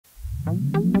What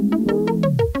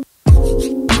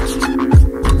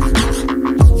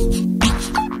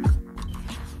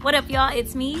up, y'all?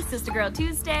 It's me, Sister Girl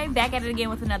Tuesday, back at it again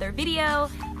with another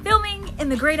video, filming in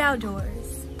the great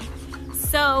outdoors.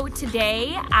 So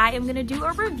today I am gonna do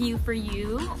a review for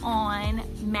you on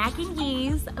Mac and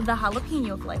Yease, the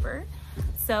jalapeno flavor.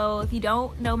 So if you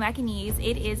don't know Mac and Yease,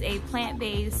 it is a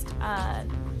plant-based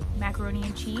macaroni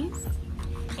and cheese.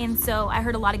 And so I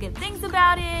heard a lot of good things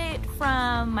about it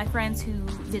from my friends who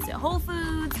visit Whole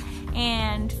Foods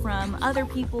and from other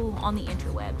people on the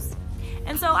interwebs.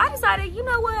 And so I decided, you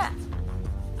know what?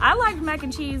 I liked mac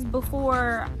and cheese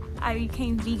before I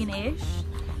became vegan-ish.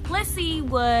 Let's see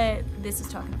what this is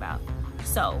talking about.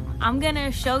 So I'm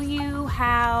gonna show you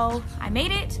how I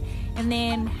made it, and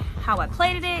then how I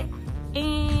plated it,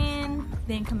 and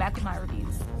then come back with my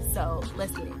reviews. So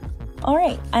let's get it. All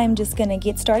right, I'm just gonna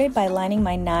get started by lining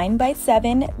my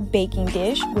 9x7 baking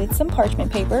dish with some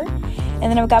parchment paper. And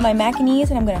then I've got my mac and Yease,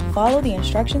 and I'm gonna follow the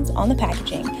instructions on the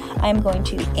packaging. I'm going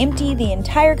to empty the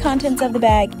entire contents of the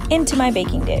bag into my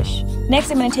baking dish.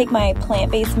 Next, I'm gonna take my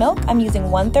plant-based milk. I'm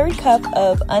using 1/3 cup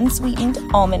of unsweetened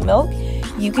almond milk.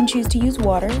 You can choose to use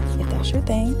water if that's your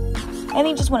thing. And then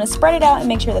you just wanna spread it out and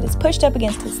make sure that it's pushed up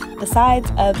against the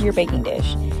sides of your baking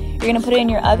dish. You're gonna put it in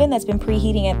your oven that's been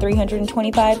preheating at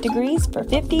 325 degrees for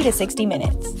 50 to 60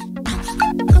 minutes.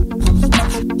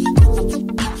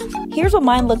 Here's what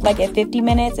mine looked like at 50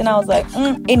 minutes, and I was like,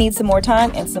 it needs some more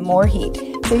time and some more heat.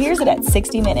 So here's it at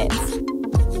 60 minutes.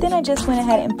 Then I just went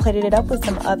ahead and plated it up with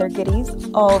some other goodies,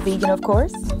 all vegan of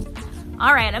course.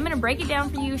 All right, I'm gonna break it down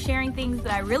for you, sharing things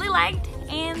that I really liked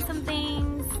and some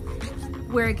things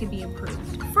where it could be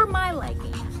improved for my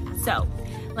liking. So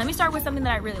let me start with something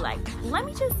that I really liked. Let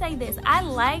me just say this, I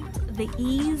liked the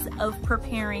ease of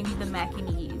preparing the mac and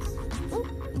Yease. Ooh,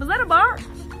 was that a bar?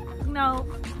 No,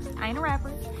 I ain't a rapper.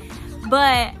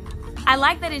 But I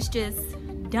like that it's just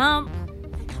dump,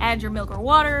 add your milk or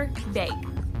water, bake.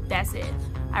 That's it.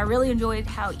 I really enjoyed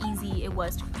how easy it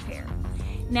was to prepare.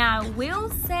 Now, I will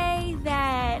say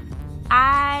that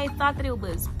I thought that it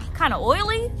was kind of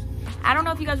oily. I don't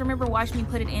know if you guys remember watching me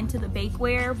put it into the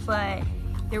bakeware, but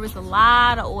there was a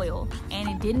lot of oil and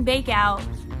it didn't bake out.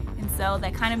 And so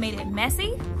that kind of made it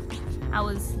messy. I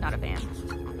was not a fan.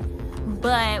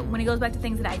 But when it goes back to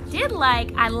things that I did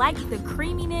like, I liked the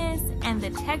creaminess and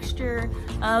the texture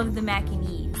of the mac and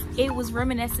Yease. It was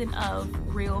reminiscent of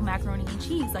real macaroni and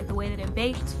cheese, like the way that it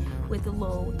baked with the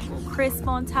little crisp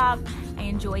on top. I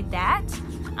enjoyed that.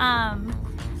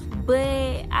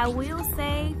 But I will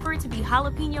say, for it to be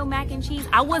jalapeno mac and cheese,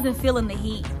 I wasn't feeling the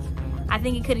heat. I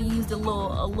think it could have used a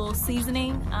little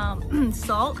seasoning,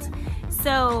 salt.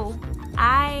 So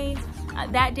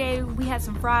that day we had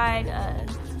some fried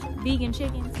vegan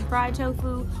chicken, some fried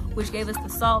tofu, which gave us the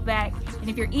salt back. And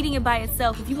if you're eating it by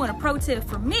itself, if you want a pro tip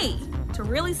from me to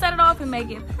really set it off and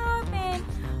make it poppin',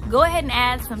 go ahead and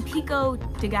add some pico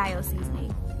de gallo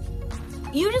seasoning.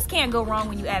 You just can't go wrong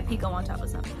when you add pico on top of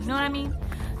something, you know what I mean?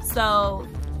 So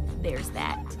there's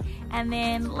that. And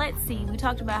then let's see, we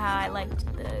talked about how I liked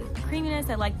the creaminess,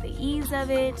 I liked the ease of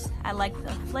it, I liked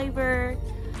the flavor.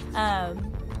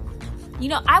 You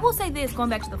know, I will say this,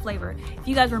 going back to the flavor, if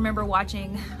you guys remember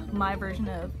watching my version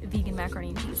of vegan macaroni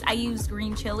and cheese, I used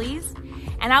green chilies,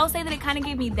 and I will say that it kind of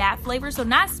gave me that flavor. So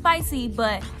not spicy,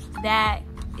 but that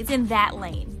it's in that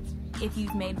lane if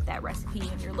you've made that recipe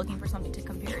and you're looking for something to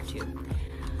compare it to.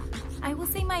 I will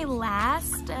say my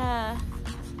last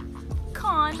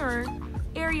con or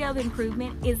area of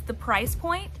improvement is the price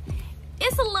point.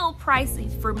 It's a little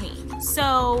pricey for me.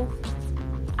 So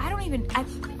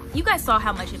you guys saw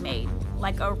how much it made.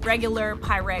 Like a regular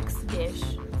Pyrex dish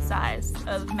size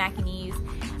of mac and Yease,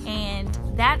 and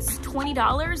that's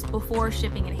 $20 before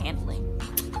shipping and handling.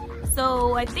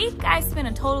 So I think I spent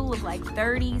a total of like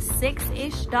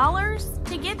 $36-ish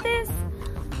to get this.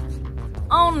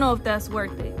 I don't know if that's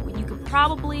worth it. You could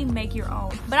probably make your own,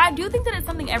 but I do think that it's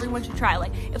something everyone should try.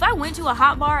 Like if I went to a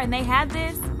hot bar and they had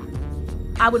this,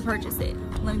 I would purchase it.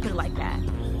 Let me put it like that.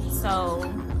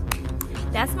 So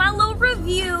that's my little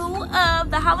review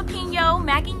of the jalapeno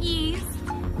mac and Yease.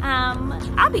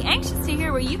 I'll be anxious to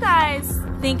hear what you guys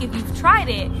think if you've tried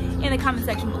it in the comment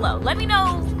section below. Let me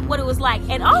know what it was like,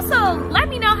 and also let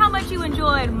me know how much you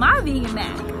enjoyed my vegan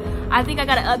mac. I think I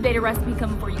got an updated recipe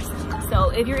coming for you soon. So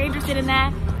if you're interested in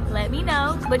that, let me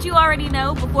know. But you already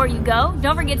know, before you go,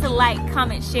 don't forget to like,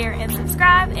 comment, share, and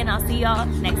subscribe, and I'll see y'all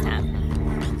next time.